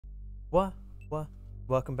What? What?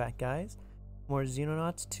 Welcome back, guys. More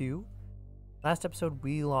Xenonauts 2. Last episode,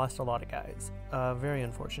 we lost a lot of guys. Very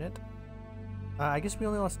unfortunate. I guess we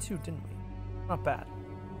only lost 2, didn't we? Not bad.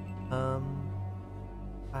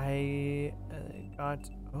 I got...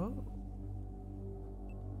 Oh.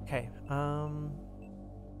 Okay, not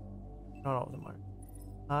all of them are.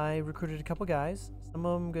 I recruited a couple guys. Some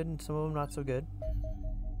of them good and some of them not so good.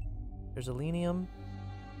 There's Elenium.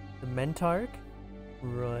 The Mentarch.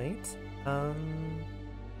 Right.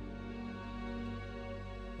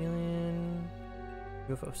 Alien.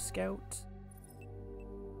 UFO Scout.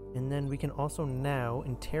 And then we can also now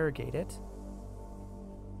interrogate it.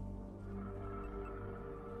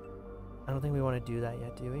 I don't think we want to do that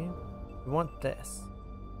yet, do we? We want this.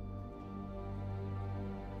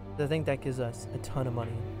 I think that gives us a ton of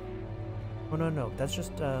money. Oh, no. That's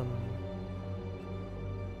just, that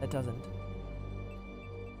doesn't.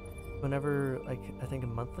 Whenever, like, I think a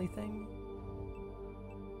monthly thing?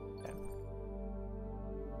 Okay.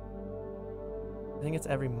 I think it's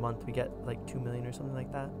every month we get, like, 2 million or something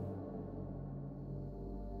like that.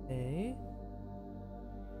 Okay.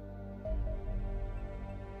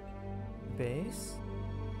 Base.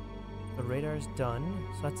 The radar's done,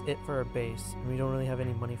 so that's it for our base. And we don't really have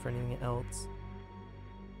any money for anything else.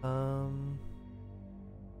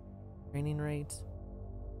 Training rate.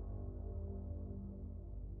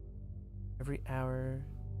 Every hour.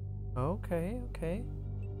 Okay.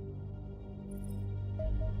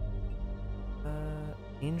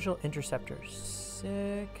 Angel Interceptor.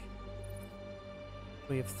 Sick.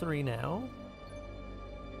 We have 3 now.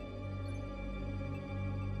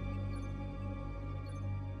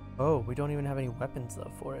 Oh, we don't even have any weapons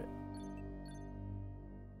though for it.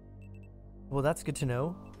 Well, that's good to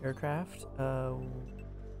know. Aircraft.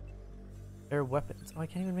 Air weapons. Oh, I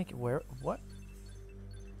can't even make it where. What?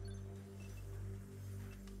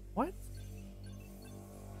 What?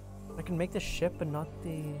 I can make the ship, but not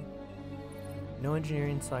the... No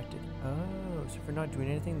engineering selected. Oh, so if we're not doing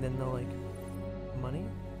anything, then they'll, like, money?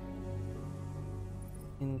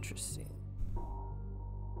 Interesting.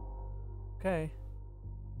 Okay.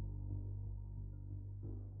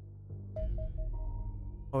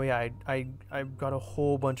 Oh yeah, I got a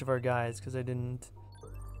whole bunch of our guys because I didn't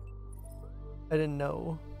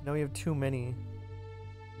know. Now we have too many.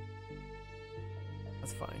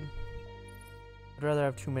 That's fine. I'd rather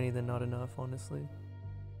have too many than not enough, honestly.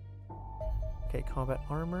 Okay, combat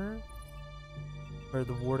armor. Or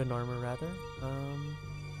the warden armor, rather.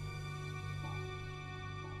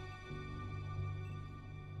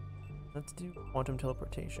 Let's do quantum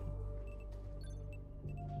teleportation.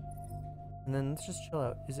 And then let's just chill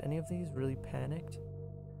out. Is any of these really panicked?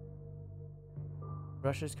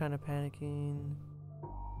 Russia's kind of panicking.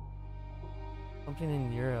 Something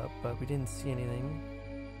in Europe, but we didn't see anything.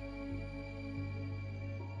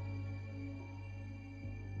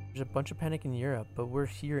 There's a bunch of panic in Europe, but we're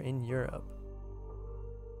here in Europe.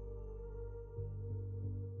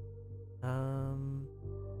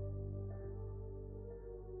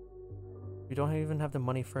 We don't even have the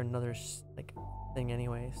money for another like thing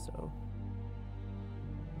anyway, so.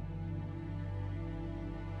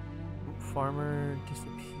 Farmer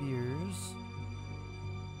disappears.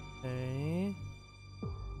 Okay.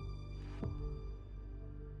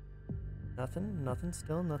 Nothing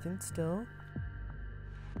still.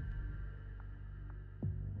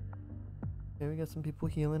 Okay, we got some people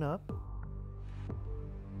healing up.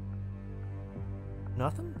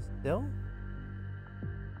 Nothing still?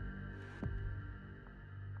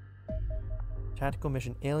 Tactical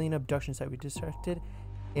mission. Alien abduction site. We detected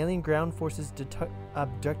alien ground forces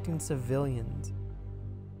abducting civilians.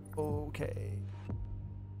 Okay.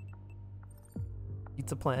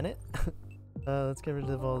 Pizza Planet. Let's get rid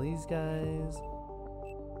of all these guys.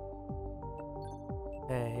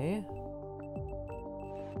 Okay.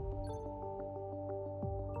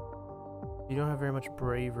 You don't have very much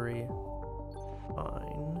bravery.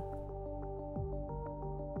 Fine.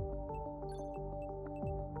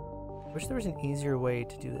 Wish there was an easier way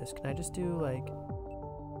to do this. Can I just do like...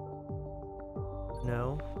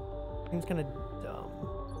 No? Seems kind of dumb.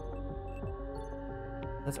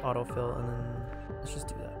 Let's autofill and then let's just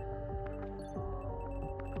do that.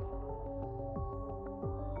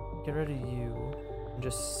 Get rid of you and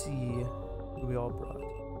just see who we all brought.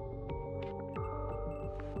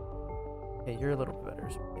 Okay, you're a little better,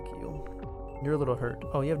 so thank you. You're a little hurt.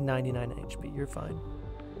 Oh, you have 99 HP. You're fine.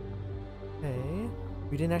 Okay.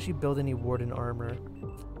 We didn't actually build any warden armor.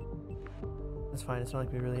 That's fine. It's not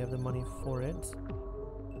like we really have the money for it.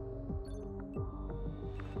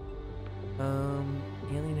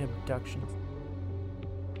 Alien abductions.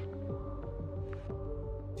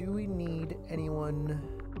 Do we need anyone?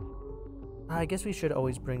 I guess we should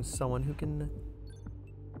always bring someone who can...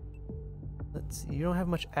 Let's see, you don't have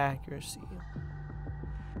much accuracy.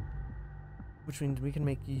 Which means we can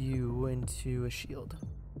make you into a shield.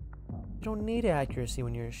 You don't need accuracy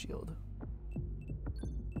when you're a shield.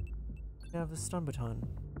 You have the stun baton.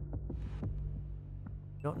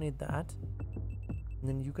 You don't need that. And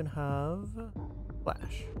then you can have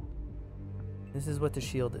flash. This is what the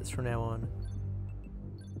shield is from now on.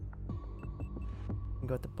 You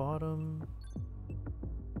go at the bottom.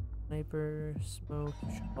 Sniper, smoke.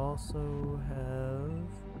 You should also have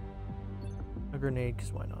a grenade,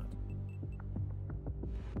 because why not?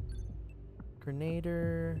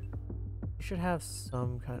 Grenader. You should have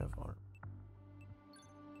some kind of armor.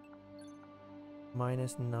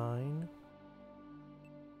 -9.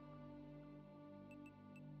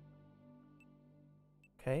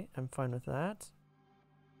 Okay, I'm fine with that.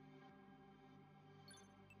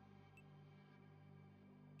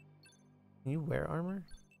 Can you wear armor?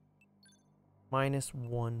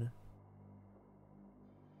 -1.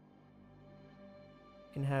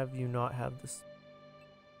 Can have you not have this.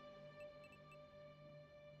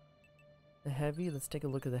 The heavy, let's take a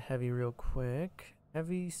look at the heavy real quick.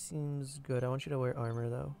 Heavy seems good. I want you to wear armor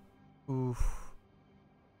though. Oof.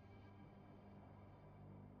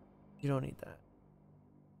 You don't need that.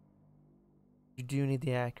 You do need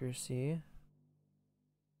the accuracy.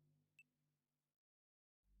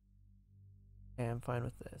 Okay, I'm fine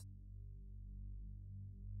with this.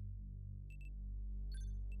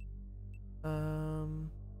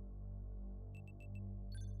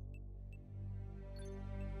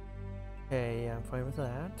 Okay, yeah, I'm fine with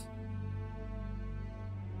that.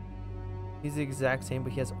 He's the exact same,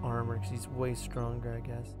 but he has armor because he's way stronger, I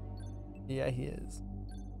guess. Yeah, he is.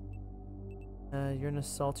 You're an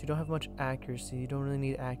assault. You don't have much accuracy. You don't really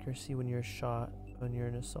need accuracy when you're shot. When you're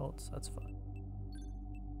an assault, so that's fine.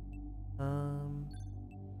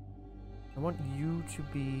 I want you to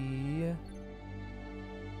be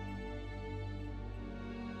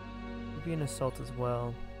an assault as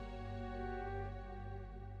well.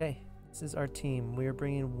 Okay, this is our team. We are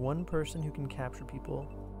bringing one person who can capture people.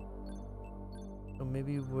 So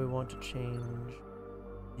maybe we want to change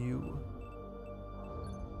you.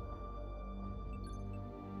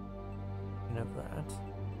 You can have that.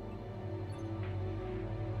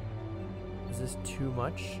 Is this too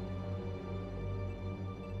much?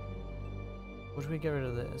 What should we get rid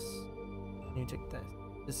of this? Can you take this?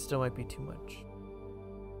 This still might be too much.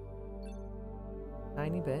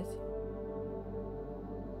 Tiny bit.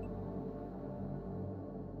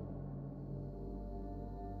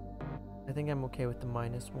 I think I'm okay with the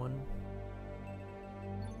 -1.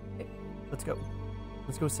 Okay, let's go.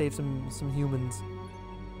 Let's go save some humans.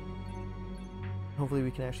 Hopefully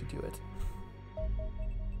we can actually do it.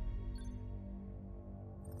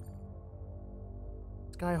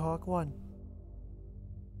 Skyhawk 1.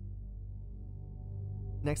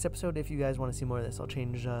 Next episode, if you guys want to see more of this, I'll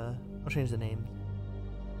change the name.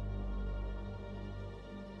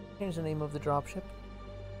 Change the name of the dropship.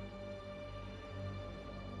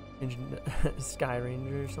 Change Sky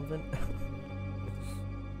Ranger or something.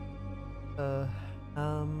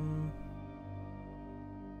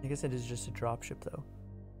 I guess it is just a dropship though.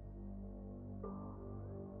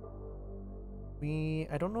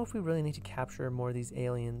 I don't know if we really need to capture more of these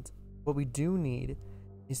aliens. What we do need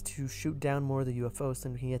is to shoot down more of the UFOs so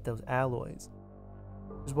we can get those alloys.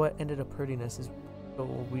 Because what ended up hurting us is, so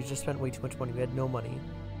we just spent way too much money. We had no money.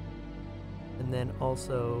 And then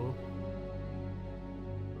also,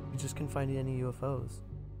 we just couldn't find any UFOs.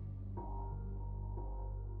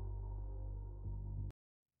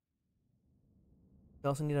 We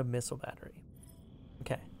also need a missile battery.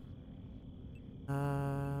 Okay.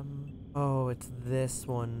 Oh, it's this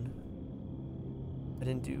one. I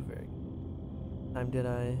didn't do very good. Time did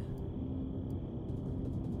I?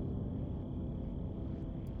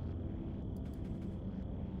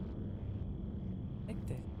 Like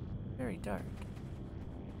this. Very dark.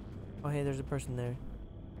 Oh, hey, there's a person there.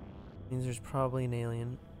 Means there's probably an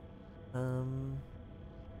alien.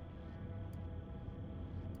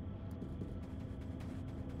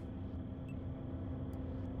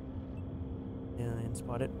 Alien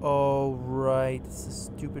spotted. Oh, right. It's the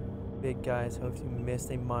stupid big guys. How if you miss,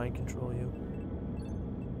 they mind control you.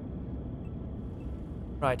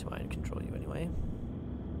 Try to mind control you anyway.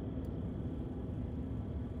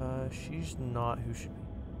 She's not who should be.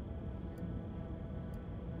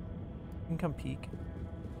 You can come peek.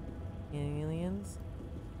 Aliens?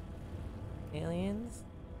 Aliens?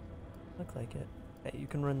 Look like it. Okay, you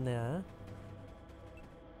can run there.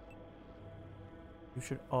 You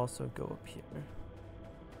should also go up here.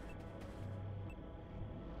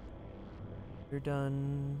 You're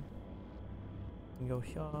done. You can go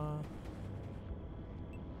here.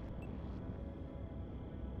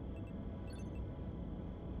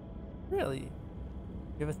 Really?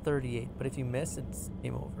 You have a 38, but if you miss, it's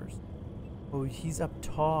game over. Oh, he's up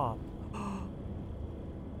top.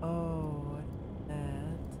 Oh,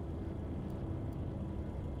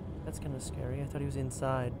 that's kind of scary. I thought he was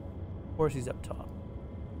inside. Of course he's up top.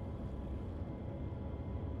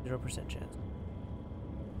 0% chance.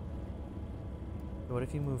 So what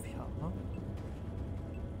if you move here? Okay.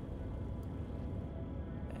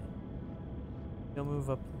 You'll move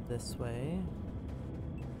up this way.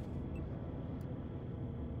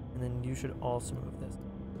 And then you should also move this.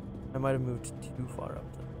 I might have moved too far up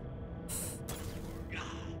though.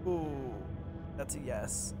 Ooh, that's a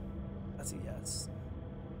yes. That's a yes.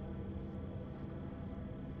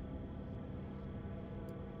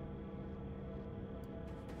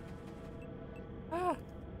 Ah.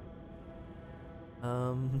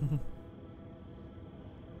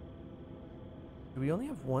 Do we only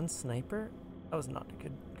have one sniper? That was not a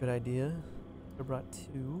good idea. I brought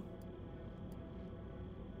two.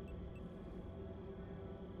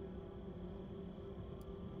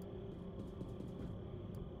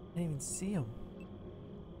 I didn't even see him. I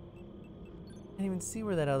didn't even see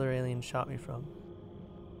where that other alien shot me from.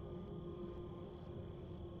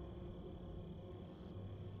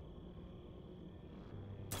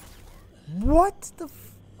 What the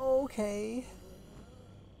f— okay.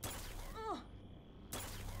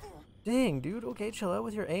 Dang, dude. Okay, chill out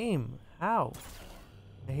with your aim. How?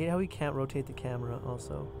 I hate how he can't rotate the camera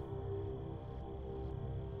also.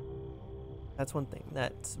 That's one thing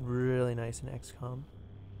that's really nice in XCOM.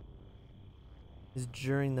 Is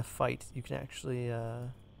during the fight you can actually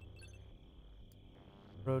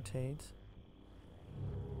rotate.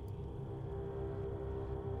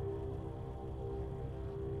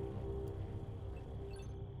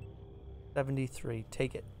 $73.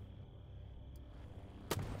 Take it.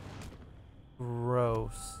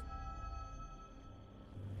 Gross.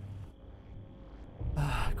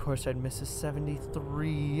 Of course I'd miss a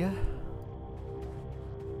 73.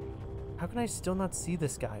 How can I still not see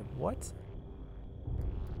this guy? What?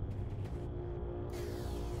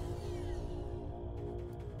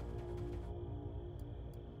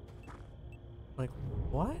 Like,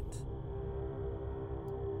 what?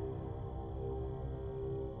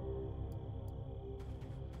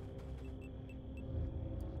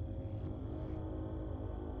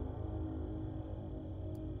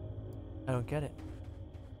 I don't get it.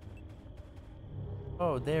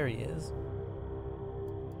 Oh, there he is.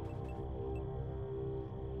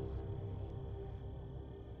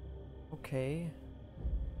 Okay.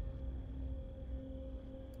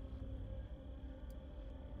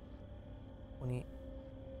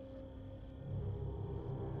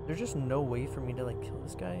 There's just no way for me to like kill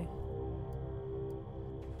this guy.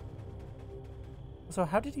 So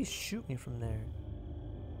how did he shoot me from there?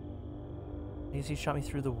 I guess he shot me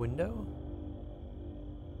through the window?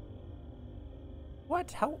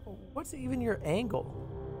 What? How? What's even your angle?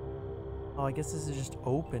 Oh, I guess this is just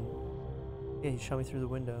open. Yeah, he shot me through the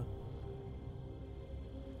window.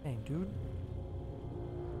 Dang, dude.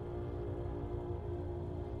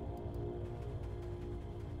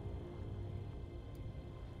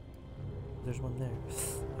 There's one there.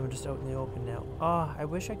 I'm just out in the open now. Ah, I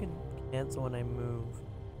wish I could cancel when I move.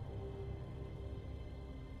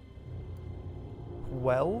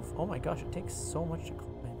 12? Oh my gosh, it takes so much to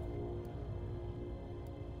climb.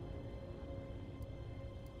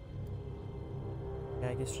 Yeah,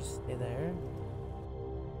 I guess just stay there.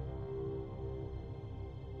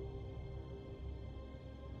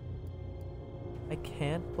 I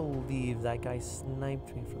can't believe that guy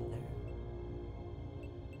sniped me from there.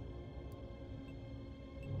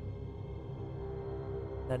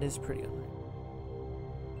 That is pretty unreal.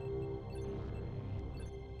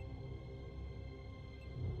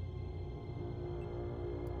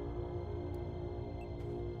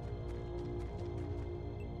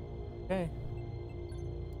 Okay.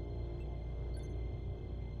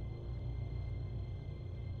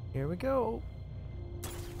 Here we go.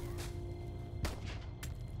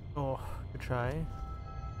 Oh, good try.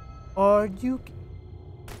 Are you...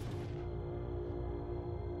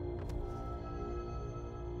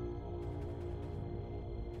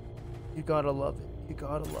 You gotta love it. You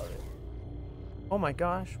gotta love it. Oh my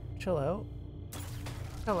gosh. Chill out.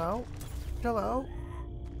 Chill out. Chill out.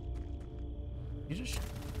 You just...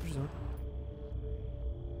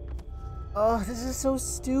 Oh, this is so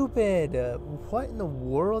stupid. What in the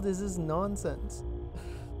world is this nonsense?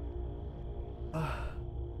 All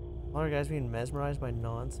our guys being mesmerized by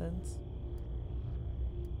nonsense?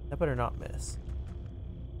 That better not miss.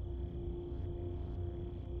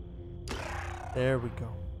 There we go.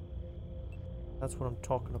 That's what I'm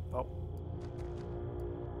talking about.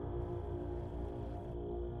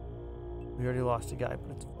 We already lost a guy,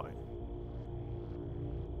 but it's fine.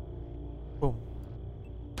 Boom.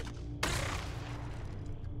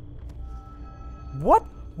 What?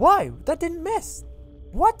 Why? That didn't miss.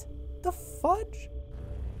 What the fudge?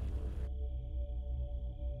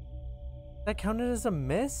 That counted as a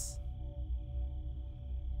miss?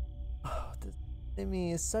 Oh, this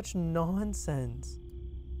enemy is such nonsense.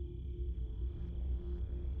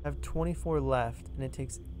 I have 24 left, and it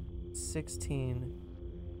takes 16.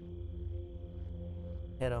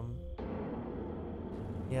 Hit him.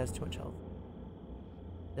 He has too much health.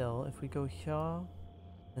 Still, if we go here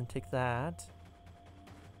and take that.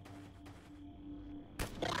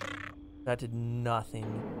 That did nothing.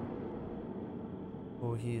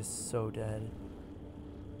 Oh, he is so dead.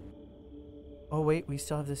 Oh, wait, we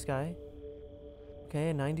still have this guy.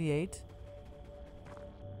 Okay, 98.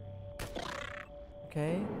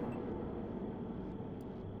 Okay.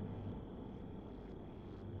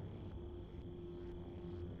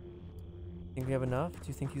 Think we have enough? Do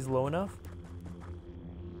you think he's low enough?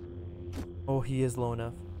 Oh, he is low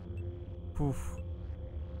enough. Poof.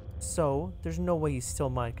 So, there's no way he's still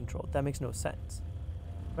mind controlled. That makes no sense.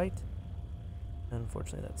 Right?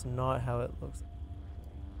 Unfortunately, that's not how it looks.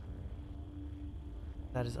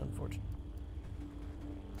 That is unfortunate.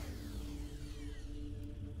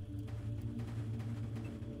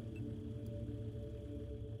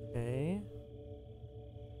 Okay.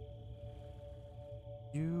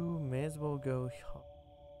 You may as well go.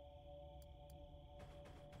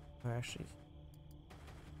 Or actually.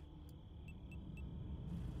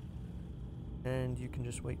 And you can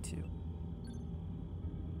just wait too.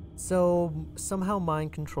 So, somehow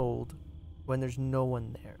mind controlled when there's no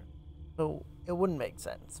one there. So, it wouldn't make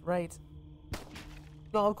sense, right?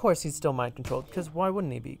 No, of course he's still mind controlled, because why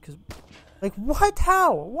wouldn't he be? Because, like, what?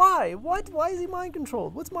 How? Why? What? Why is he mind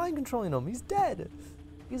controlled? What's mind controlling him? He's dead.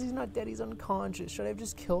 Because he's not dead, he's unconscious. Should I have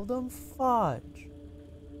just killed him? Fudge.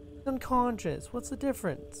 He's unconscious. What's the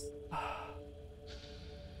difference?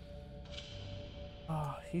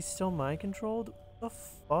 Oh, he's still mind controlled? The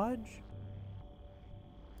fudge?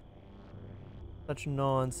 Such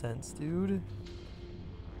nonsense, dude.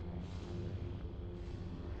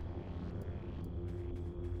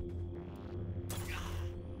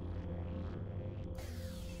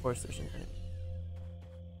 Of course there's an enemy.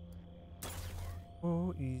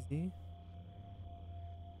 Oh, easy.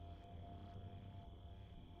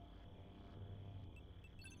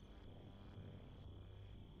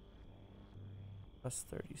 Plus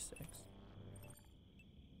 36.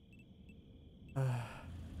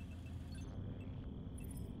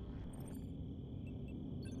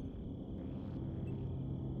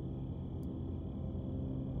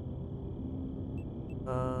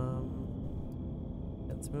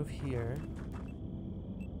 Let's move here.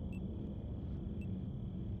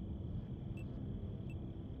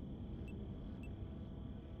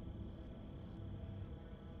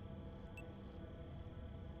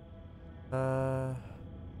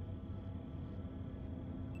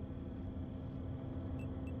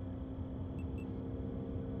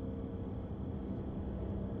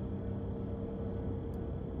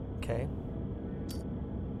 Okay.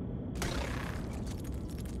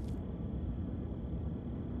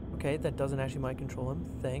 Okay, that doesn't actually mind control him.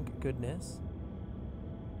 Thank goodness.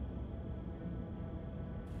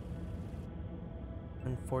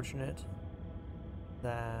 Unfortunate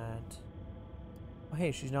that... Oh,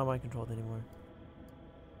 hey, she's not mind controlled anymore.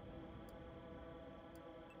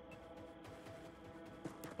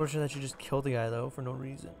 Unfortunate that she just killed the guy, though, for no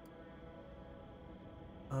reason.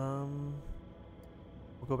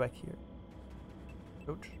 We'll go back here.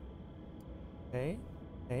 Coach. Okay.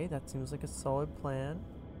 Okay, that seems like a solid plan.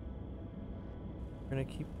 We're gonna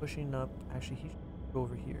keep pushing up. Actually, he should go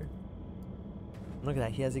over here. Look at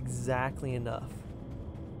that. He has exactly enough.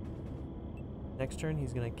 Next turn,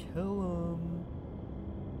 he's gonna kill him.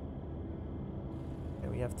 Okay,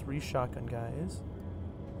 we have 3 shotgun guys.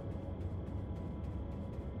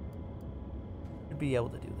 Should be able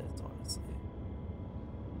to do this, honestly.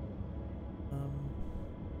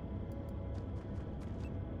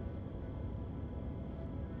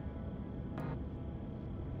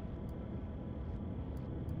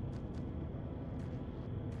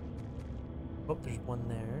 Oh, there's one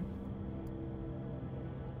there.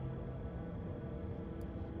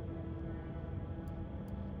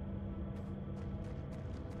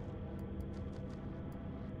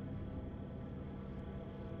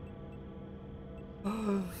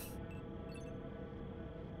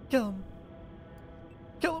 Kill him.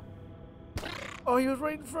 Kill him. Oh, he was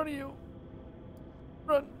right in front of you.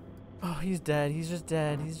 Run. Oh, he's dead. He's just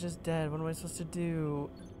dead. He's just dead. What am I supposed to do?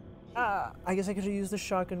 Ah, I guess I could have used the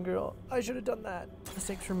shotgun girl. I should have done that.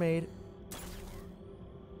 Mistakes were made.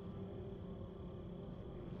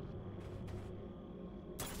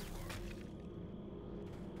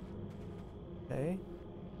 Okay.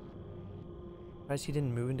 Surprised he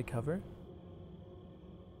didn't move into cover.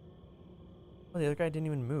 Oh, the other guy didn't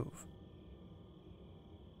even move.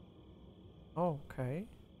 Oh, okay.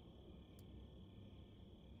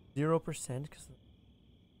 0% because.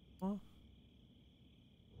 Oh.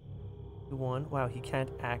 1. Wow, he can't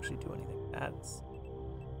actually do anything. That's.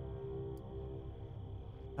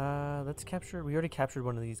 Let's capture. We already captured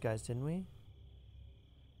one of these guys, didn't we?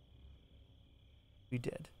 We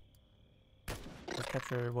did. Let's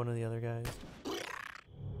capture one of the other guys.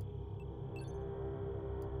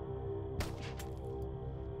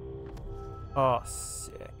 Oh,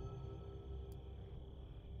 sick.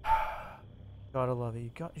 Gotta love it.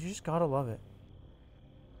 You just gotta love it.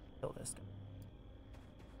 Kill this guy.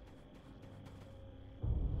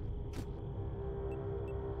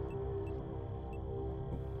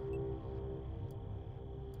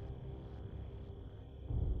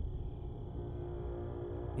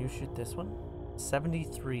 You shoot this one?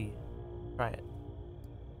 73. Try it.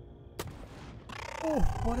 Oh,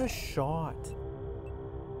 what a shot.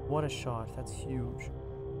 What a shot. That's huge.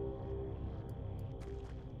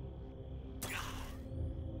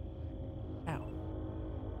 Ow.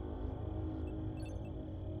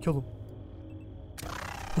 Kill him.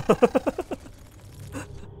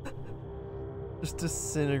 Just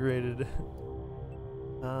disintegrated.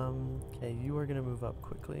 Okay, you are gonna move up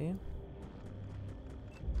quickly.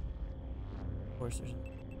 Of course there's...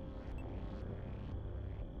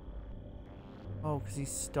 Oh, because he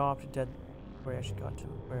stopped dead where I actually got to,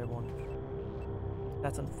 where I wanted.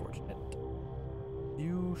 That's unfortunate.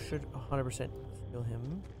 You should 100% heal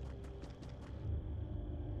him.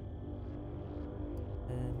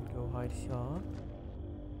 And go hide here.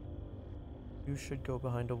 You should go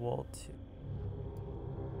behind a wall too.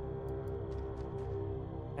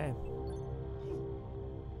 Okay.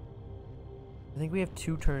 I think we have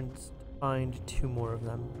 2 turns to find 2 more of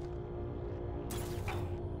them.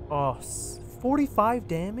 Oh, 45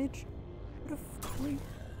 damage? What a freak.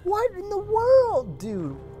 What in the world,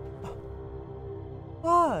 dude?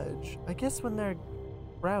 Fudge. I guess when they're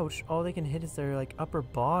crouched, all they can hit is their like upper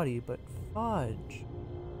body, but fudge.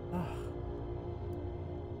 Ugh.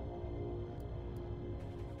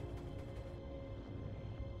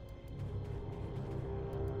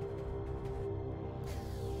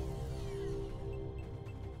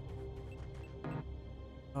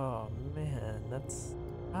 Oh man, that's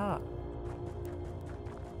okay.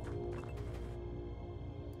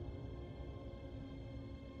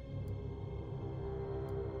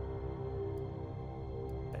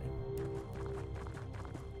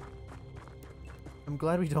 I'm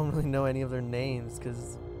glad we don't really know any of their names,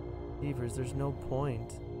 because beavers, there's no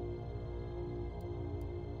point.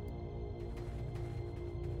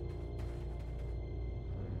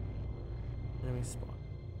 Enemy spot.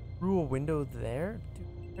 Through a window there?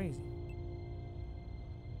 Dude, crazy.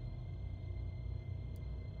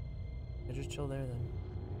 I just chill there then.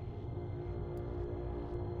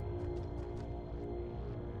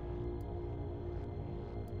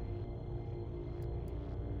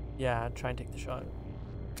 Yeah, try and take the shot.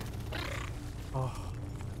 Oh.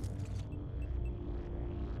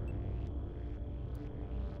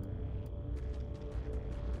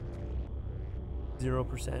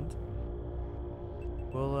 %.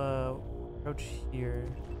 We'll crouch here.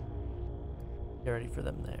 Get ready for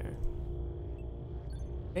them there.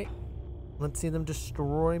 Okay. Let's see them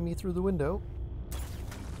destroy me through the window.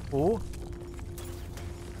 Oh.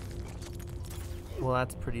 Well,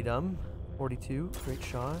 that's pretty dumb. 42. Great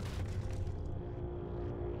shot.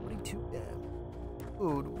 42 damn.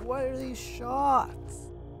 Dude, what are these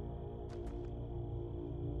shots?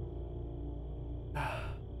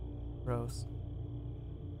 Gross.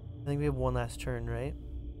 I think we have one last turn, right?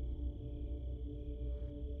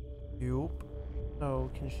 Yup. So,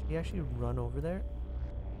 can she actually run over there?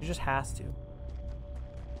 She just has to.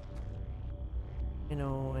 I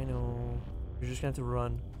know. You're just gonna have to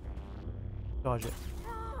run. Dodge it.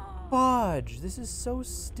 Fudge! This is so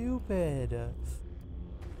stupid.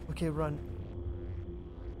 Okay, run.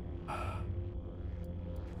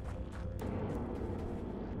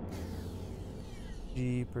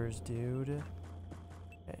 Jeepers, dude.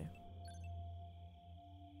 Okay.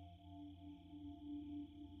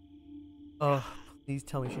 Oh, please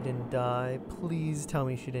tell me she didn't die. Please tell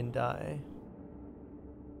me she didn't die.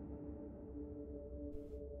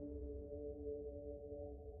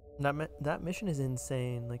 That mission is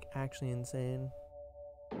insane, like actually insane.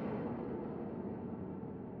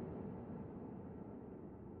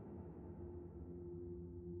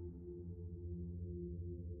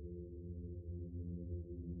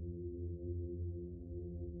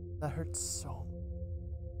 That hurts so much.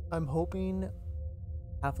 I'm hoping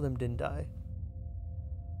half of them didn't die.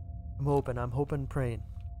 I'm hoping, praying.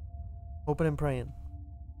 Hoping and praying.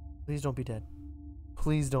 Please don't be dead.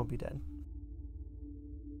 Please don't be dead.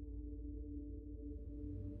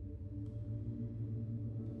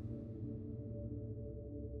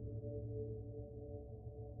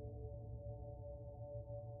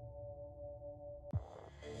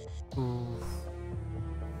 Oof.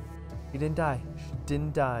 She didn't die. She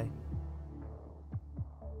didn't die.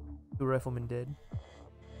 2 riflemen did.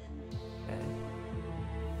 Okay.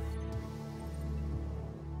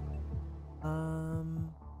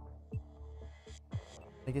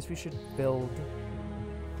 I guess we should build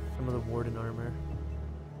some of the warden armor.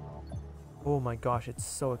 Oh my gosh, it's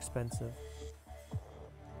so expensive.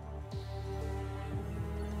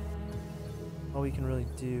 All we can really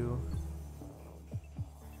do.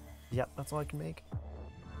 Yep, that's all I can make.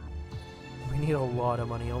 We need a lot of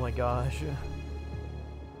money, oh my gosh.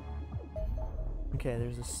 Okay,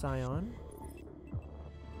 there's a scion.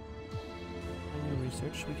 New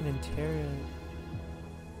research. We can interrogate.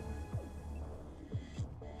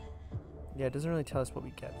 Yeah, it doesn't really tell us what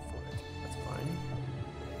we get for it. That's fine.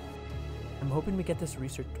 I'm hoping we get this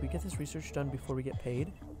research. Do we get this research done before we get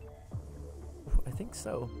paid? Ooh, I think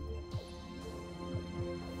so.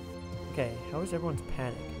 Okay, how is everyone's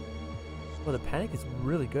panic? Well, the panic is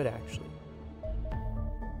really good, actually.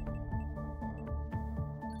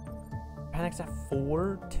 Panic's at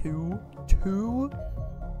 4, 2, 2.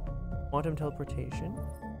 Quantum teleportation.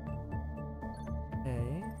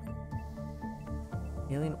 Okay.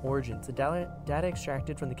 Alien origins. The data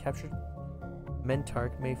extracted from the captured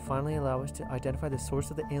Mentark may finally allow us to identify the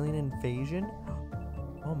source of the alien invasion.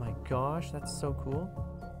 Oh my gosh, that's so cool.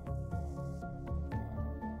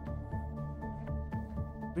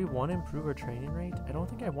 Do we want to improve our training rate? I don't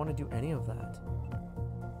think I want to do any of that.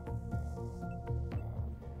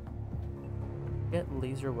 Get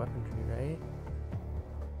laser weaponry, right?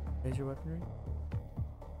 Laser weaponry?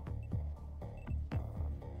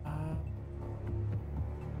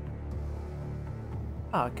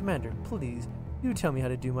 Commander, please, you tell me how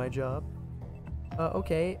to do my job.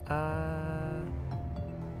 Okay,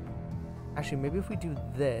 actually, maybe if we do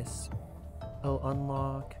this, it'll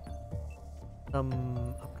unlock some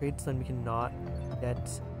upgrades, so then we can not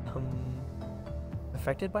get,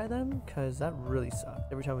 affected by them, because that really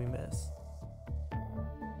sucked every time we miss.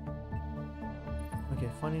 Okay,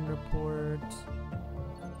 funding report.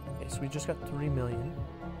 Okay, so we just got 3 million.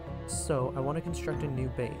 So, I want to construct a new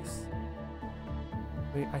base.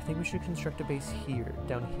 Wait, I think we should construct a base here,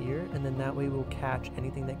 down here, and then that way we'll catch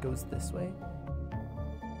anything that goes this way.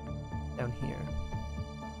 Down here.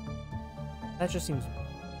 That just seems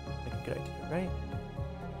like a good idea, right?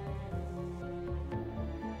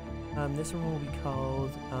 This one will be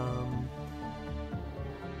called,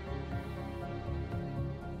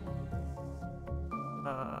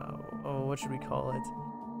 oh, what should we call it?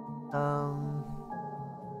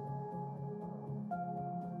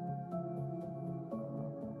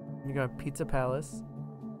 We got Pizza Palace.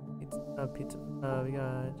 We got,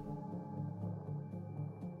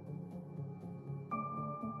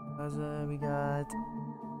 Plaza, we got,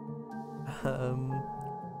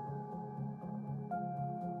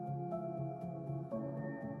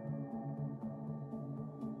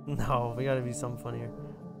 no, we gotta be something funnier.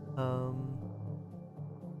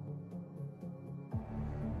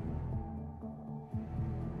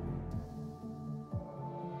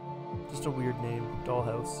 Just a weird name,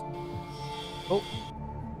 Dollhouse. Oh,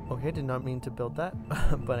 okay, did not mean to build that,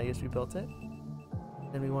 but I guess we built it.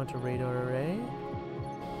 Then we want a radar array.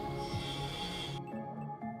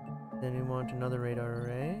 Then we want another radar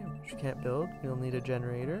array, which we can't build. We'll need a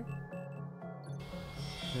generator.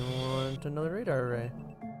 Then we want another radar array.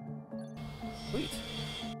 Sweet.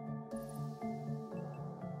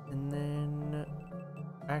 And then,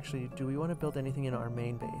 actually, do we want to build anything in our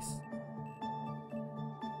main base?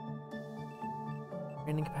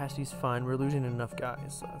 Training capacity is fine. We're losing enough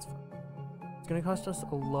guys, so that's fine. It's going to cost us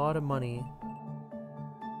a lot of money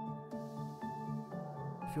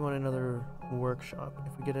if you want another workshop.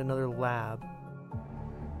 If we get another lab.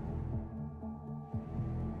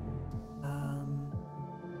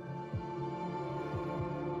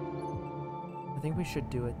 I think we should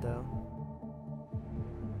do it though.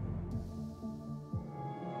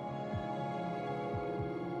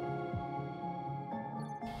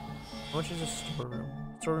 How much is a storeroom?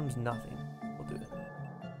 Storeroom's nothing. We'll do it.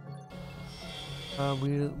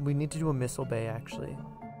 We need to do a missile bay actually.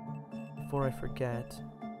 Before I forget.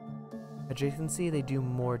 Adjacency, they do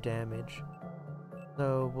more damage.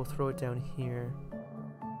 So we'll throw it down here.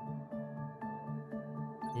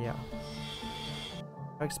 Yeah.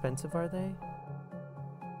 How expensive are they?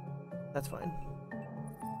 That's fine.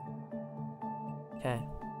 Okay.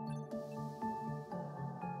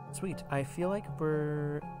 Sweet. I feel like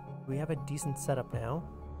we have a decent setup now.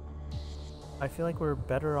 I feel like we're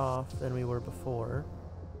better off than we were before.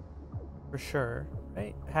 For sure,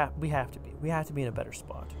 right? We have to be. We have to be in a better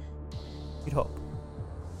spot. You'd hope.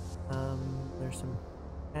 There's some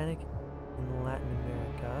panic in Latin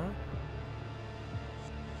America.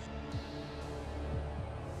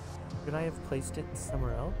 Could I have placed it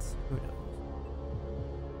somewhere else? Who knows?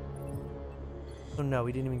 Oh no,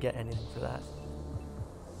 we didn't even get anything for that.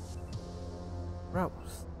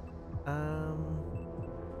 Gross.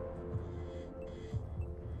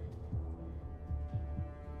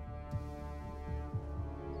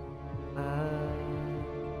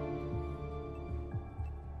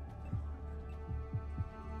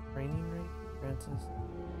 Training rate? Francis.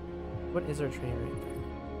 What is our training rate?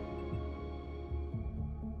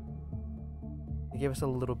 It gave us a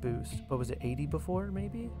little boost. What was it, 80 before,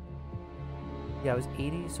 maybe? Yeah, it was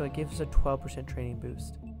 80, so it gives us a 12% training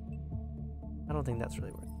boost. I don't think that's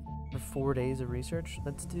really worth it. For 4 days of research,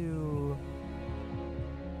 let's do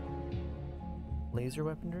laser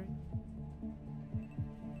weaponry.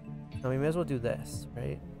 No, we may as well do this,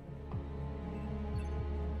 right?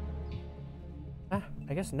 Ah,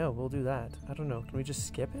 I guess no, we'll do that. I don't know. Can we just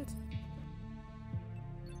skip it?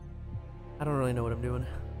 I don't really know what I'm doing.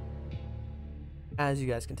 As you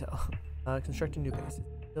guys can tell. Constructing new bases.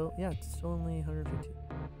 Still, yeah, it's still only 150.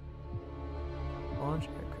 Launch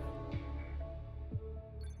aircraft.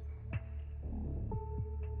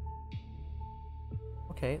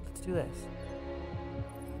 Okay, let's do this.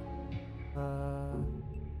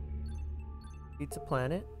 Pizza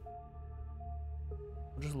Planet.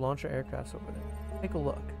 We'll just launch our aircrafts over there. Take a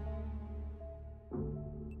look.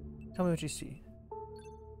 Tell me what you see.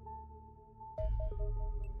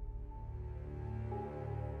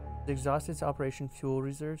 It exhausted its operation fuel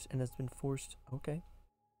reserves and has been forced. Okay.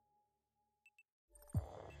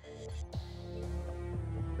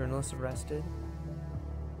 Journalists arrested.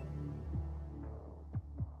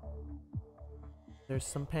 There's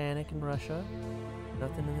some panic in Russia.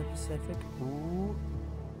 Nothing in the Pacific. Ooh.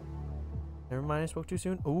 Never mind, I spoke too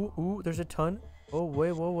soon. Ooh, ooh, there's a ton. Oh,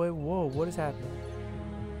 wait, whoa, wait, whoa. What is happening?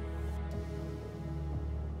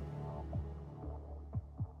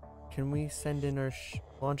 Can we send in our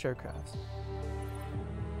launch aircrafts?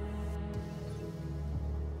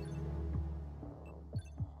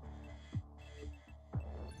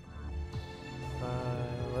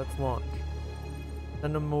 Let's launch.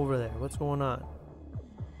 Send them over there. What's going on?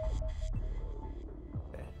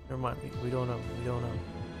 Okay, never mind. We don't know. We don't know.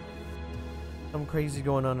 Something crazy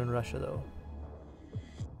going on in Russia, though.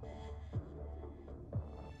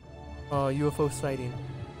 Oh, UFO sighting.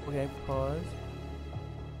 Okay, pause.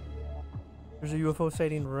 There's a UFO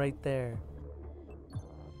sighting right there.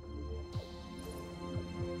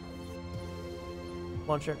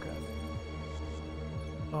 Launch aircraft.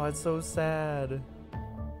 Oh, it's so sad.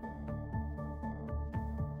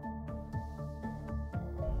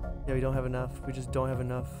 Yeah, we don't have enough. We just don't have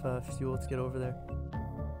enough fuel to get over there.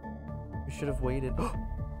 We should have waited. Oh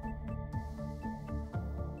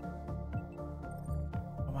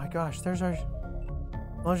my gosh, there's our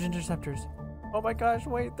launch interceptors. Oh my gosh,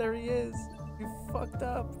 wait, there he is. We fucked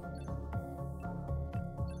up.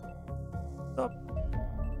 Stop.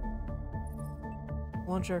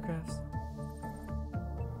 Launch aircrafts.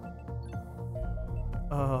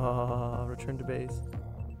 Oh, return to base.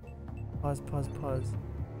 Pause, pause, pause.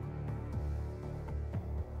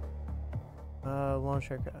 Launch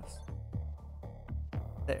aircrafts.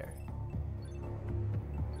 There.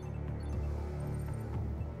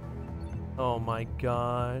 Oh my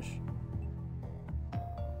gosh.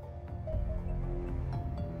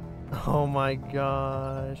 Oh my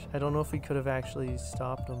gosh. I don't know if we could have actually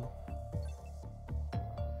stopped them.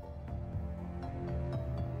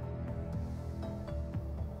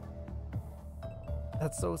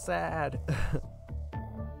 That's so sad.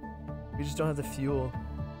 We just don't have the fuel.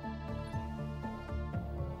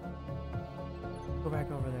 Go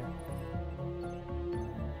back over there.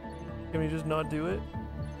 Can we just not do it?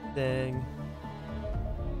 Dang.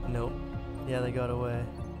 Nope. Yeah, they got away.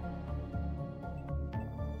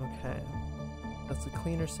 Okay. That's the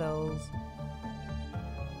cleaner cells.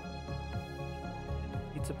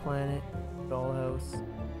 Pizza Planet. Dollhouse.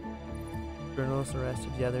 Journalists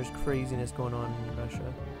arrested. Yeah, there's craziness going on in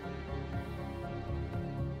Russia.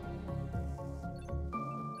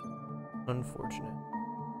 Unfortunate.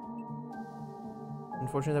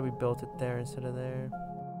 Unfortunate that we built it there instead of there.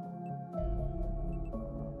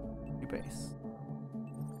 New base.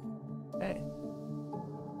 Okay.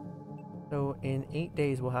 So in 8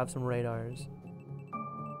 days we'll have some radars.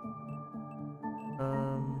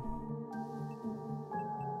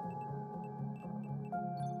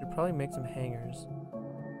 Should probably make some hangars.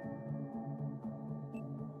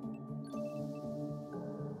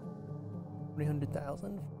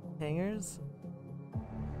 $300,000 hangars.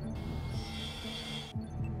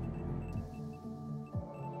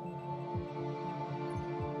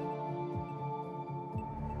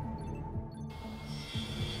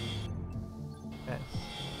 Okay.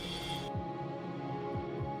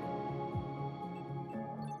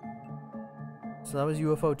 So that was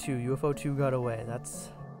UFO 2. UFO 2 got away. That's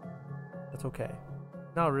okay.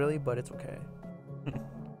 Not really, but it's okay.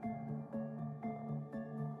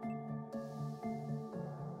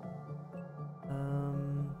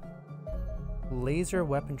 Laser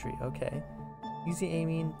weaponry. Okay. Easy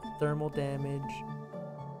aiming, thermal damage.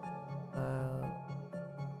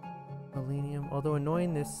 Millennium. Although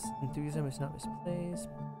annoying, this enthusiasm is not misplaced.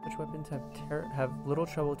 Such weapons have little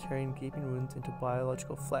trouble tearing gaping wounds into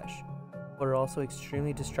biological flesh, but are also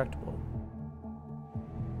extremely destructible.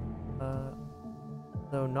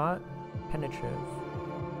 Though not penetrative.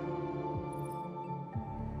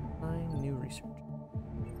 Find new research.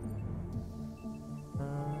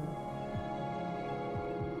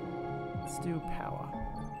 Let's do power.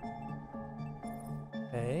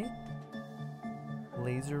 Okay.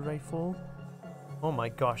 Laser rifle. Oh my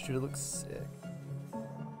gosh, dude, it looks sick.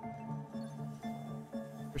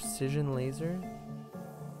 Precision laser.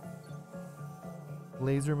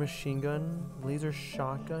 Laser machine gun. Laser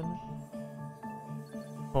shotgun.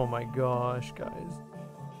 Oh my gosh, guys.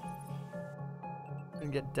 Gonna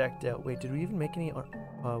get decked out. Wait, did we even make any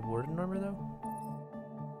warden armor though?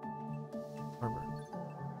 Armor.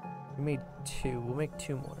 We made 2. We'll make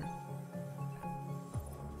 2 more.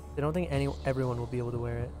 I don't think everyone will be able to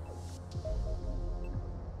wear it.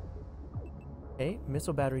 Okay,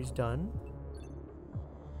 missile battery's done.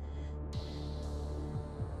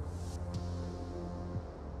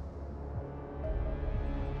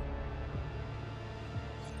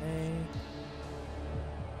 Okay.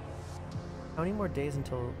 How many more days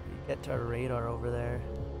until we get to our radar over there?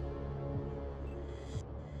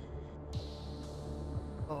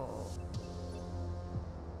 Oh.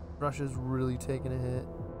 Russia's really taking a hit.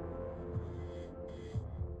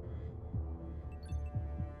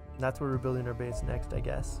 That's where we're building our base next, I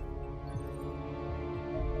guess.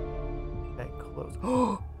 Okay, close.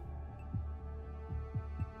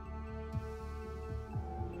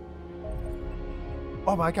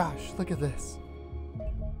 Oh my gosh, look at this.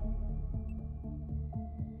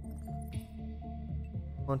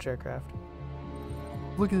 Launch aircraft.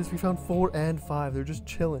 Look at this, we found 4 and 5. They're just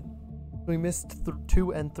chilling. We missed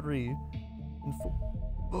 2 and 3. And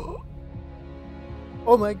 4.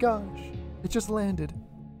 Oh my gosh, it just landed.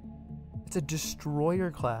 It's a destroyer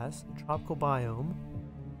class, tropical biome.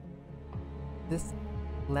 This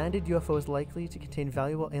landed UFO is likely to contain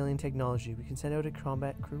valuable alien technology. We can send out a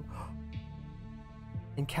combat crew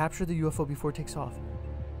and capture the UFO before it takes off.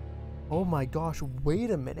 Oh my gosh,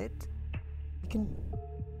 wait a minute. We can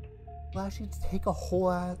actually take a whole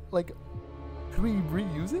ass, like, could we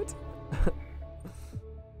reuse it?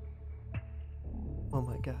 Oh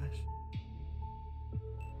my gosh.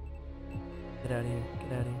 Get out of here,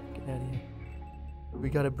 get out of here, get out of here. We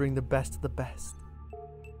gotta bring the best of the best.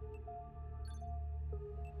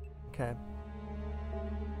 Okay.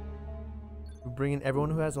 We're bringing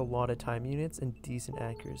everyone who has a lot of time units and decent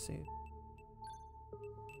accuracy.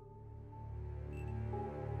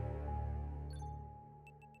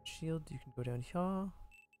 Shield, you can go down here.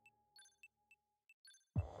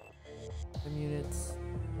 Time units.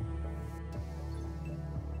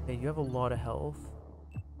 Okay, you have a lot of health.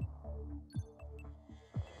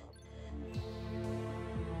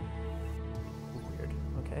 Weird.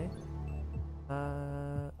 Okay.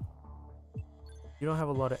 You don't have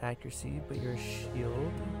a lot of accuracy, but you're a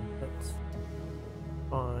shield. That's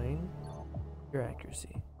fine. Your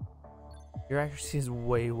accuracy. Your accuracy is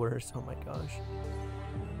way worse. Oh my gosh.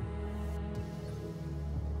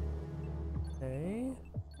 Okay.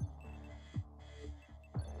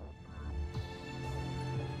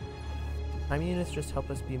 Time units just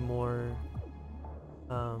help us be more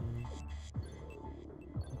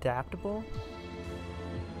adaptable.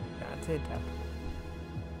 Yeah, I'd say adaptable.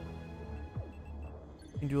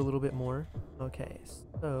 can do a little bit more. Okay,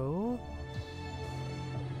 so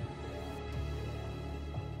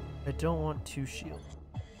I don't want 2 shields.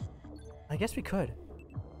 I guess we could.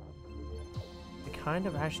 I kind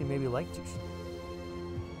of actually maybe like 2 shields.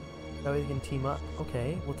 That way we can team up.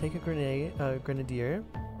 Okay, we'll take a grenadier.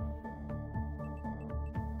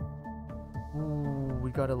 Ooh,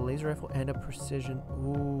 we got a laser rifle and a precision.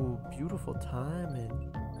 Ooh, beautiful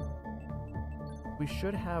timing. We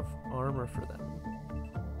should have armor for them.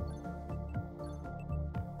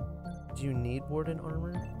 Do you need warden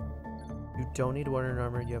armor? You don't need warden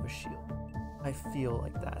armor, you have a shield. I feel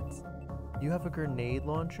like that. You have a grenade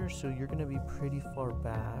launcher, so you're gonna be pretty far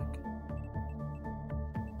back.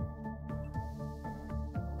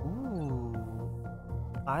 Ooh,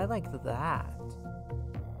 I like that.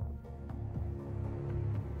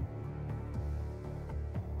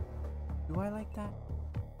 Do I like that?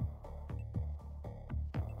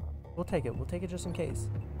 We'll take it. We'll take it just in case.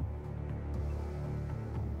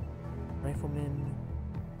 Rifleman,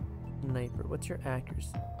 sniper. What's your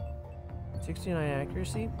accuracy? 69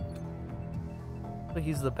 accuracy. So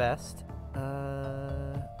he's the best.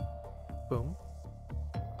 Boom.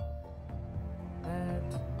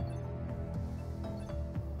 That.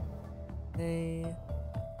 Hey.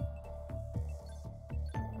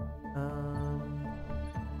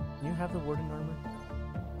 You have the warden armor?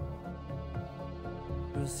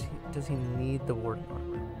 Does he need the warden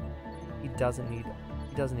armor? He doesn't need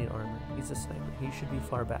armor. He's a sniper. He should be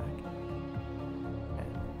far back. Okay.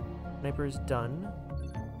 Sniper is done.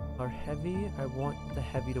 Our heavy, I want the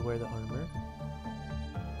heavy to wear the armor.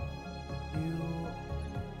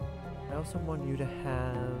 I also want you to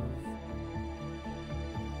have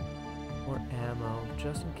more ammo,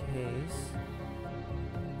 just in case.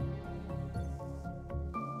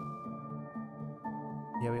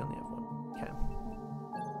 Yeah, we only have one. Okay.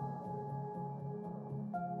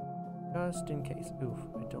 Just in case. Oof,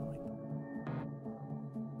 I don't like that.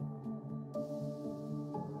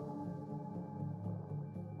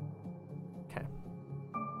 Okay.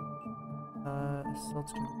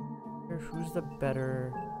 Assault's gonna be here. Who's the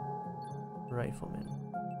better rifleman?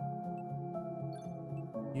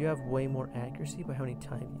 You have way more accuracy, but how many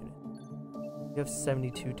time units? You have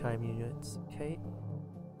 72 time units. Okay.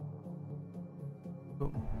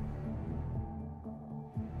 Boom.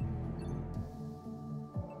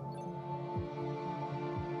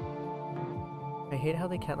 I hate how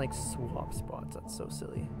they can't like swap spots. That's so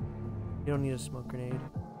silly. You don't need a smoke grenade.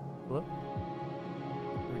 Hello?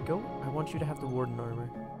 There we go. I want you to have the warden armor.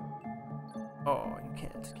 Oh, you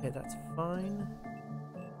can't. Okay, that's fine.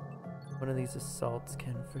 One of these assaults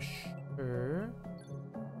can for sure.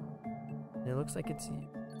 And it looks like it's you.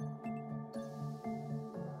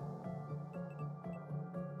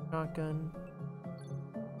 Shotgun.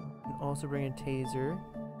 And also bring a taser.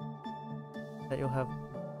 That you'll have.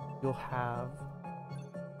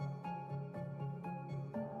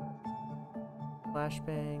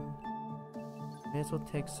 Flashbang. May as well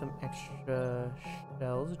take some extra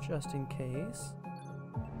shells just in case.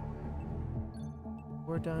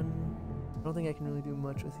 We're done. I don't think I can really do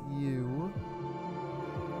much with you.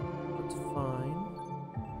 That's fine.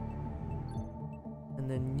 And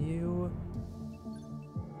then you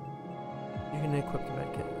can equip the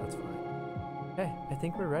medkit. That's fine. Okay, I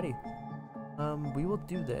think we're ready. We will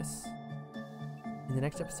do this in the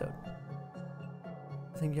next episode.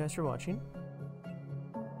 Thank you guys for watching.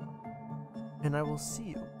 And I will see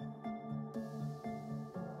you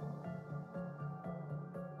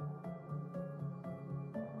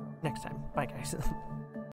next time. Bye, guys.